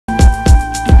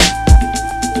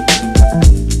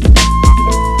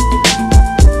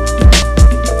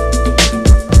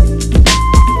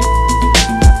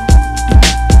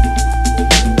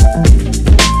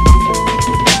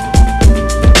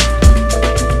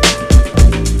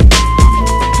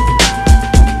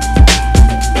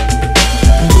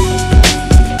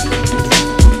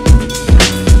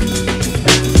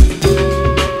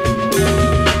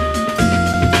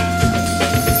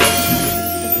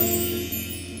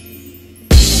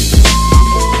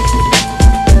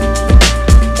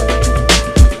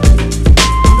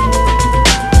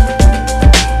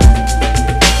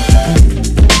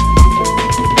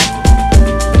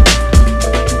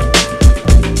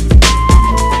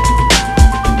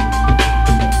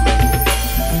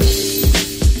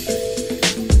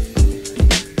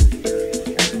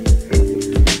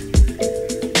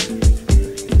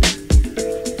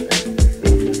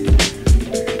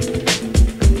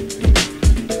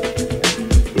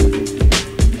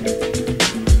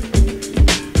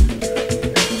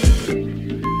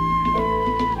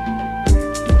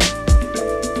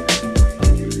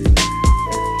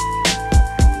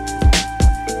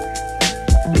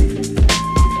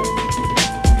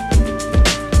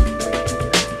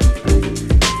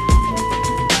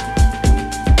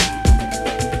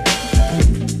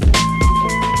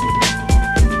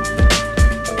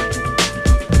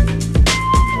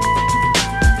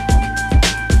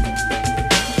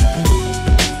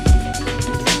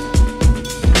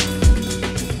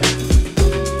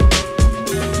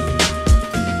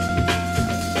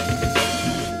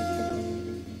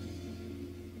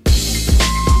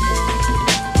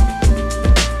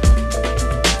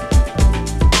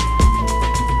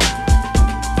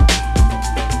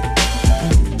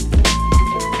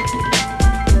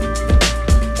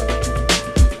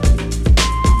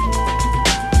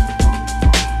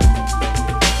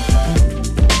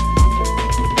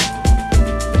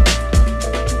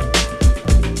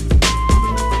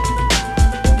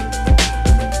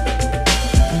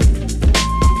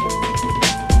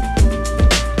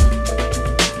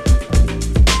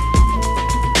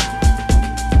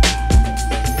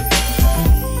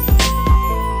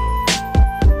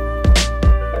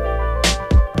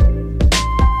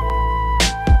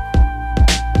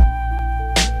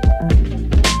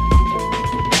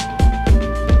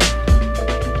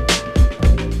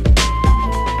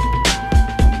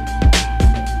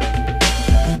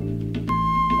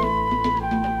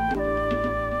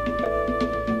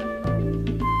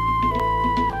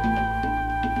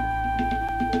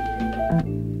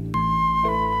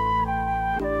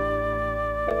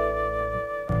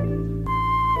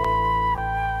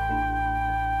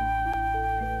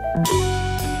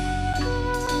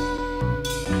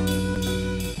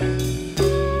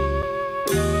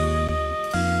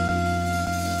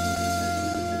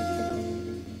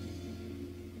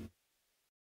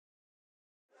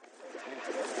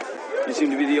You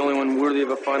seem to be the only one worthy of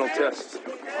a final test.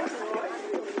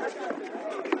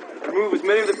 Remove as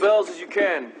many of the bells as you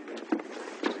can.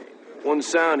 One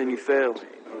sound and you fail.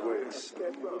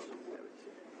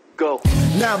 Go.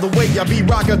 Now the way I be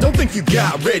rockin', don't think you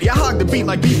got ready. I hog the beat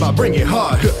like bebop, bring it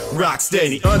hard, rock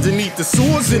steady. Underneath the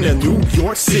sewers in a New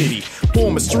York City,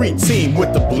 form a street team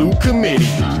with the Blue Committee.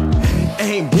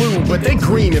 Ain't blue, but they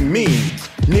green and mean.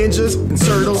 Ninjas and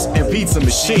turtles and pizza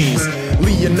machines.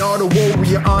 Leonardo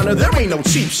Warrior honor, there ain't no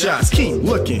cheap shots. Keep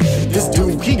looking, this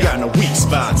dude, he got no weak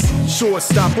spots.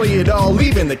 Shortstop, play it all,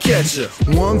 leaving the catcher.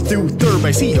 1 through third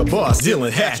base, he a boss,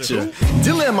 Dylan Hatcher.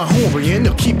 Dylan my homie and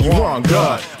he'll keep you on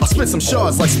guard. I'll spit some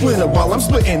shards like Splinter while I'm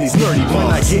splitting these nerdy bars. When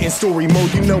I get in story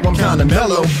mode, you know I'm kinda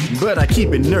mellow, but I keep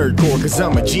it nerdcore cause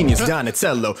I'm a genius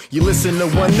Donatello. You listen to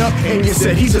One Up and you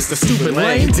said he's just a stupid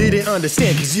lame. Didn't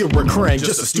understand cause you're a crank,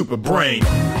 just a stupid brain.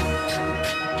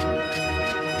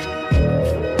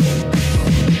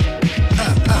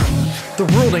 The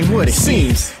world ain't what it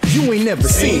seems. You ain't never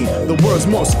seen the world's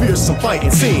most fearsome fighting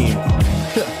team.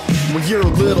 When you're a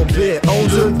little bit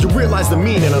older, you realize the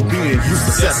meaning of being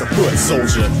useless as a foot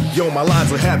soldier. Yo, my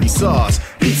lines will have you sauce,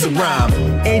 pizza rhyme,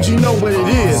 and you know what it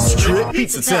is, trip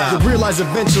pizza time. You realize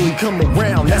eventually come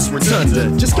around, that's rotunda.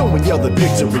 Just go and yell the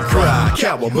victory cry,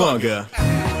 cowabunga.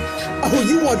 Oh,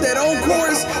 you want that old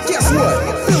chorus? Guess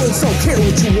what? Feelings don't care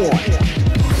what you want.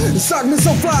 The Stockman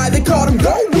so fly, they called him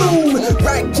Go Bloom.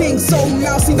 Right King, so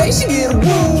mousy, they should get a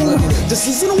room. Just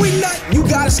listen to Wing Nut, you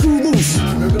gotta screw loose.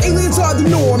 Aliens are the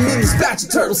norm in this batch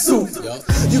of turtle soup.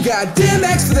 You got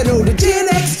DMX for that older Gen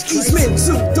X. Eastman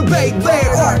took the bait,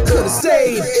 their art could've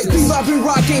stayed. Bebop and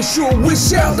rock ain't sure which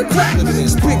shell to crack.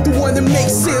 Just pick the one that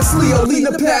makes sense, Leo, lead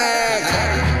the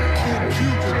pack.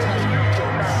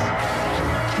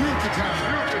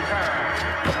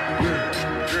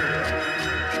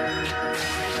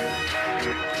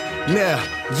 Now,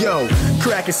 yo,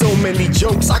 cracking so many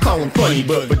jokes, I call him funny,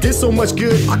 but did so much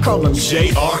good, I call him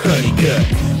J.R.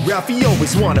 Honeycutt. Ralphie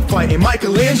always wanna fight, and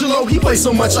Michelangelo, he plays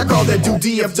so much, I call that dude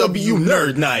DFW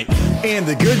Nerd Night. And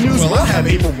the good news, well, I have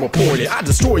April reported. I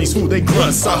destroy these food, they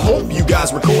grunts, I hope you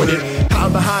guys recorded.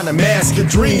 Hide behind a mask of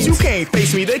dreams, you can't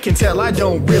face me, they can tell I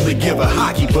don't really give a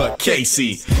hockey butt,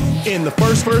 Casey. In the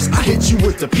first verse, I hit you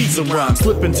with the pizza rhyme,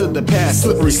 slip into the past,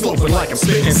 slippery sloping like I'm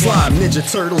spitting slime.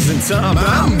 Ninja Turtles in time,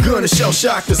 I'm gonna shell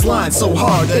shock this line so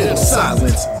hard that it'll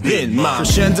silence in my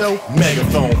crescendo,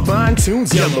 megaphone, fine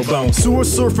tunes, yellow bone, sewer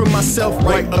surfing myself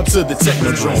right up to the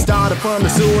technodrome. Started from the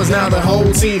sewers, now the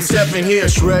whole team stepping here,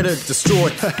 shredded,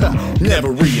 destroyed, never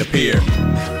reappear.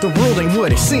 The world ain't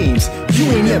what it seems, you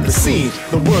ain't never seen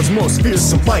the world's most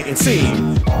fearsome fighting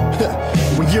team.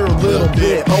 When you're a little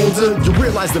bit older, you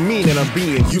realize the meaning of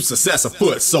being useless as a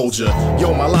foot soldier.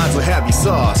 Yo, my lines will have you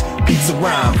sauce, pizza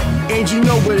rhyme, and you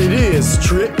know what it is,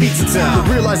 trip pizza time.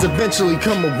 You realize eventually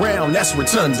come around, that's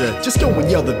rotunda. Just go and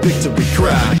yell the victory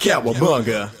cry,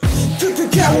 cowabunga. Took a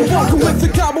cowabunga with the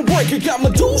cowboy breaker. Got my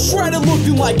dual shredder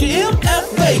looking like an MF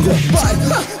Vega.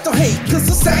 But don't hate cause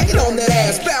I'm sagging on that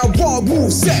ass. Bow raw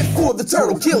move set for the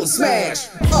turtle killer smash.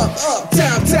 Up,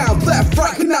 down, down, left,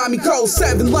 right, Konami code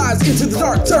 7 lines into the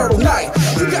dark turtle night.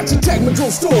 You got your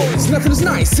Tecmadrome stories. Nothing as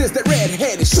nice as that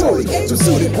red-headed shorty. So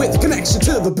suited with connection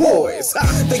to the boys.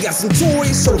 They got some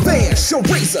toys, show van, show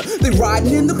racer. They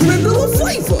riding in the criminal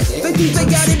flavor. They think they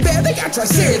got it bad, they got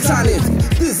Triceratops.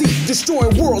 Busy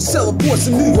destroying worlds, teleports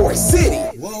in New York City.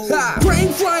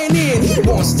 Brain flying in, he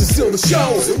wants to steal the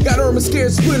show. Got Irma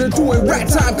scared Splinter doing rat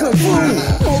time kung fu.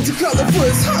 Multicolor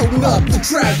foots holding up the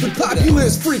track. The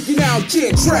populace freaking out,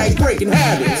 kid track breaking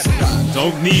habits.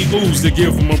 Don't need ooze to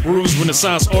give him a bruise when the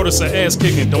science artists are ass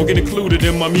kicking. Don't get included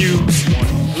in my muse.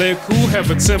 Play it cool,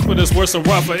 have a temper that's worse than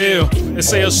Raphael. They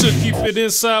say I should keep it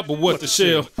inside, but what the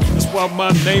shell? That's why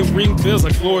my name ring bells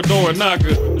like Floridor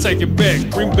Naga. Take it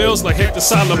back, ring bells like Hector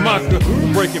Salamanca.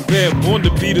 Breaking Bad, born to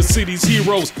be the city's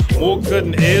heroes. More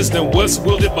cutting edge than what's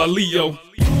wielded by Leo.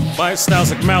 Fight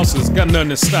styles like mouses, got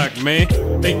nothing in stock, man.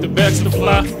 Think the bats to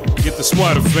fly, get the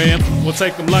swatter fam. We'll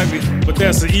take them lightly, but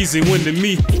that's an easy win to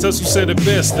me. Tuss who said it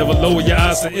best, never lower your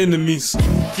eyes to enemies.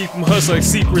 Keep them hush like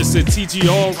secrets at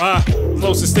TGRI.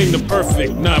 Closest thing to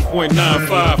perfect,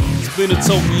 9.95. Splinter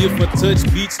told me if I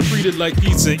touch beats, treat it like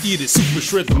pizza and eat it. Super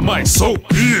shred the mic, so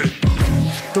good.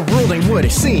 The world ain't what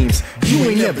it seems, you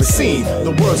ain't never seen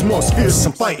the world's most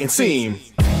fearsome fighting team.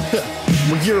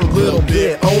 When you're a little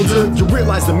bit older, you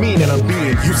realize the meaning of being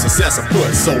useless as a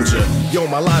foot soldier. Yo,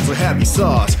 my lines will have you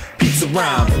sauce, pizza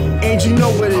rhyme, and you know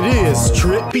what it is,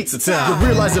 trip pizza time. You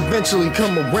realize eventually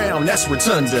come around, that's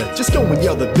rotunda. Just go and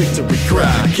yell the victory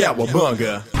cry,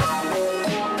 cowabunga.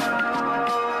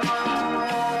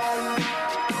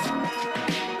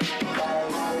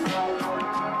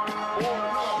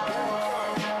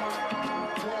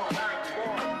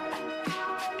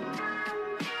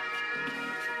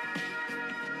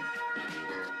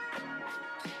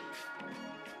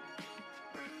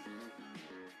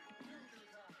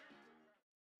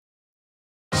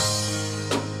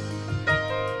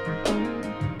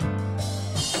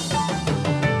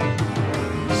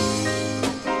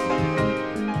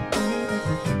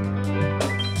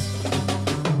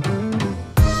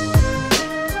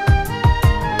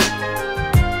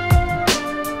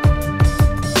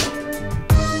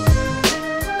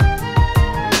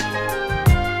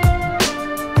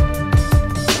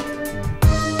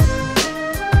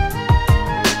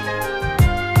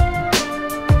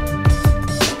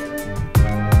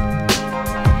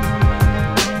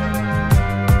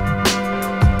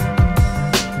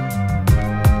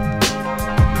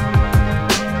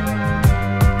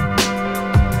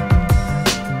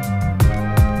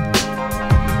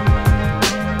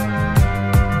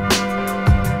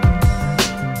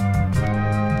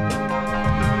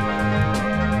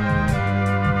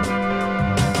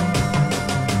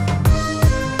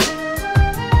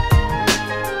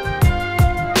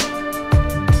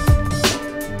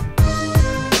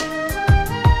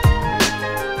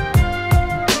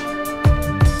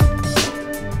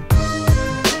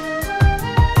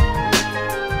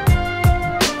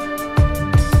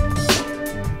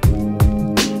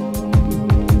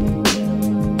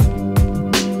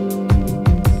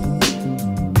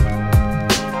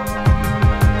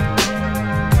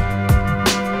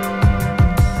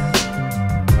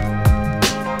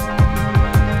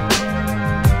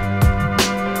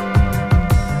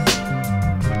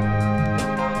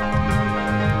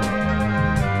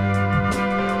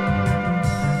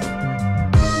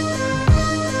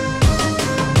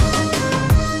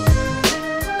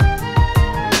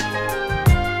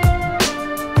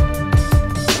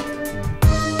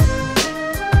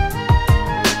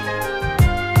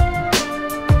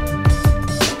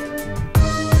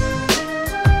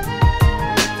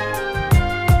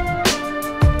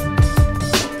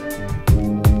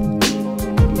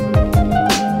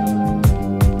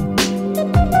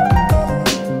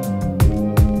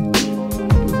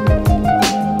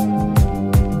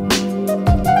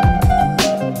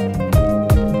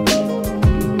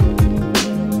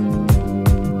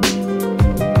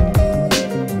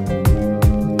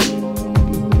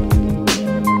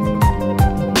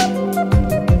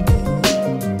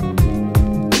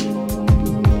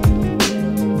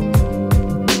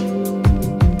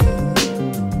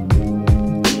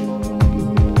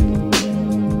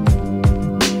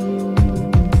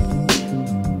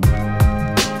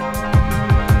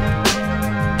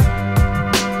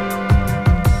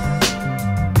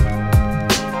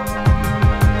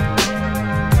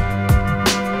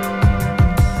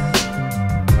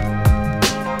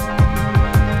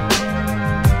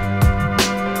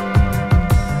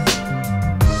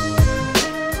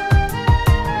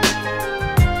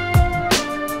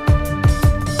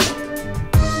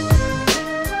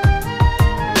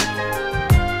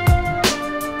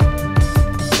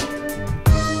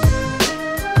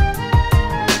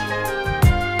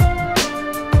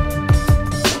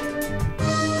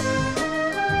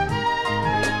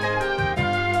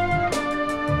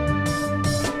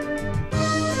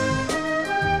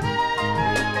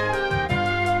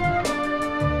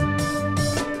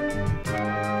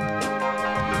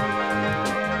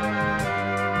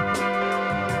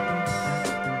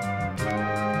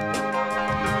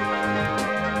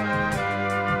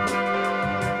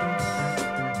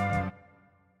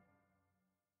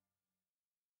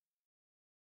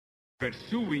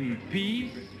 Pursuing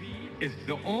peace is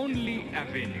the only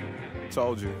avenue.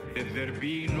 Told you. If there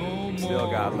be no Still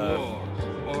more got love.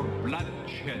 wars or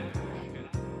bloodshed.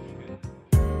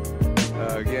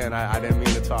 Again, I didn't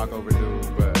mean to talk over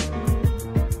dude, but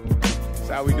that's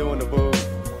how we do in the booth.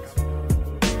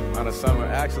 On the summer,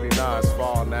 actually, nah, it's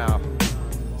fall now.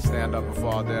 Stand up and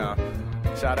fall down.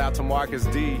 Shout out to Marcus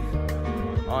D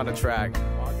on the track.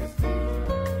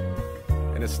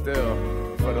 And it's still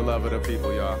for the love of the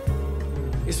people, y'all.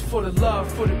 It's for the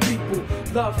love for the people,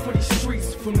 love for these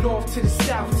streets, from north to the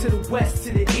south, to the west,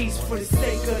 to the east, for the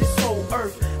sake of this whole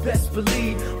earth. Best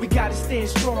believe we gotta stand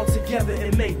strong together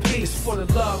and make peace. It's for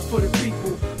the love for the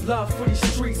people, love for these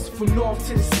streets, from north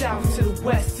to the south, to the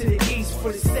west, to the east,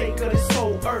 for the sake of this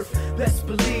whole earth. Best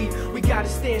believe we gotta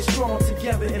stand strong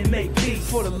together and make peace.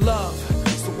 For the love.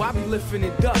 So I be lifting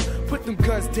it up, put them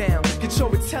guns down, get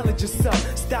your intelligence up,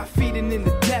 stop feeding in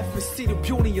the death and see the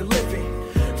beauty of living.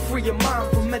 Free your mind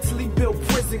from mentally built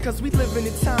prison, cause we living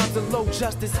in times of low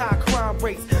justice, high crime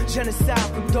rates, genocide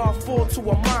from Darfur to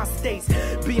our mind states,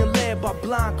 being led by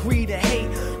blind greed and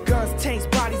hate, guns, tanks,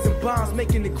 bodies and bombs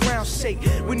making the ground shake.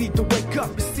 We need to wake up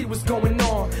and see what's going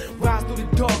on, rise through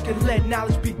the dark and let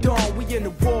knowledge be dawn. We in the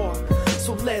war,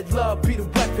 so let love be the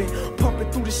weapon, pumping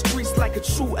through the streets like a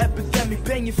true epidemic.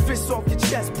 Bang your fists off your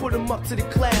chest, put them up to the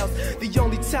clouds. The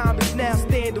only time is now,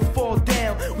 stand or fall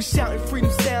down. We shouting freedom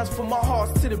sounds from our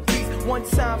hearts to the beat. One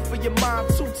time for your mind,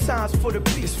 two times for the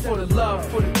peace. For the love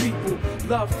for the people,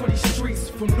 love for these streets,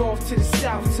 from north to the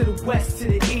south, to the west, to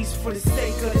the east, for the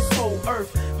sake of this whole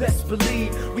earth. Best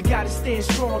believe we gotta stand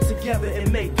strong together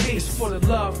and make peace. For the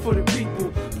love for the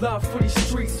people, love for these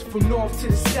streets, from north to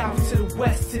the south, to the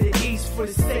west, to the east, for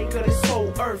the sake of this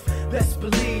whole earth. Best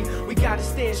believe we gotta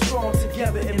stand strong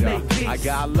together and make peace. I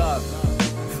got love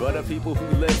for the people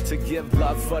who live to give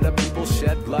love for the people,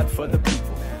 shed blood for the people.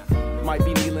 Might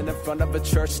be kneeling in front of a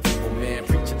church steeple, man,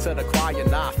 preaching to the choir,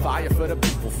 nah, fire for the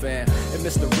people, fam. And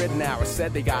Mr. Ridnour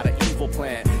said they got an evil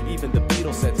plan. Even the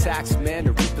Beatles said tax man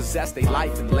to repossess their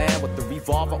life and land with the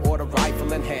revolver or the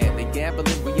rifle in hand. They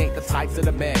gambling, we ain't the type to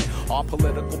the man. All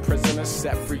political prisoners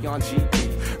set free on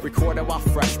GP. Recorded while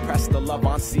fresh, press the love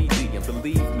on CD. And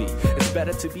believe me, it's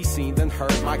better to be seen than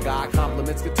heard. My God,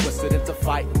 compliments get twisted into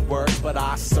fighting words, but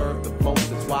I serve the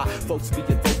most. That's why folks be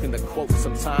invoking the quote.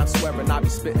 Sometimes swearing I be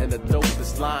spitting the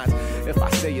dopest lines. If I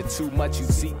say it too much, you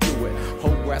see through it.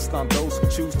 Hope rest on those who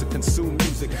choose to consume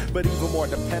music, but even more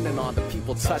dependent on the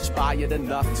people touched by it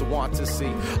enough to want to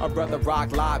see a brother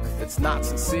rock live. If it's not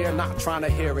sincere, not trying to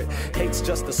hear it. Hate's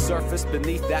just the surface,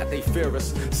 beneath that they fear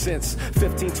us. Since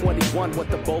 1521 with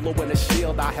the bolo and a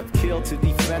shield, I have killed to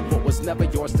defend what was never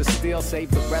yours to steal.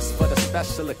 Save the rest for the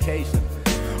special occasion.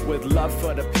 With love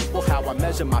for the people, how I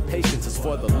measure my patience is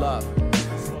for the love.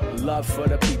 Love for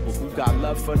the people who got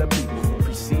love for the people who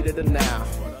preceded and now.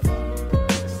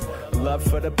 Love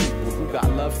for the people who got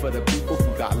love for the people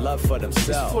who got love for themselves.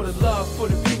 It's for the love for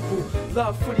the people,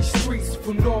 love for these streets,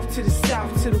 from north to the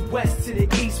south, to the west, to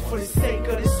the east, for the sake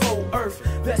of this whole earth.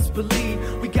 Best believe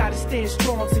we gotta stand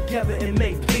strong together and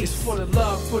make peace. It's for the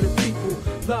love for the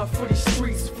people, love for these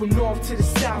streets, from north to the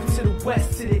south, to the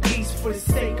west, to the east, for the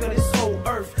sake of this whole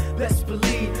earth. Best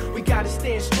believe we gotta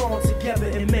stand strong together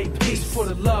and make peace. For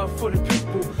the love for the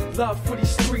people, love for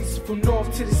these streets, from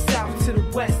north to the south, to the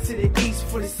west, to the east,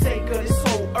 for the sake of this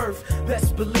whole earth.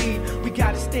 Best believe we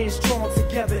gotta stand strong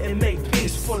together and make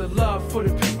peace. For the love for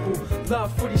the people,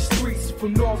 love for these streets,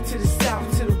 from north to the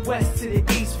south, to the west, to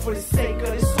the east, for the sake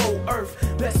of this whole earth.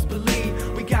 Best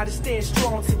believe we gotta stand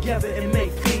strong together and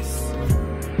make peace.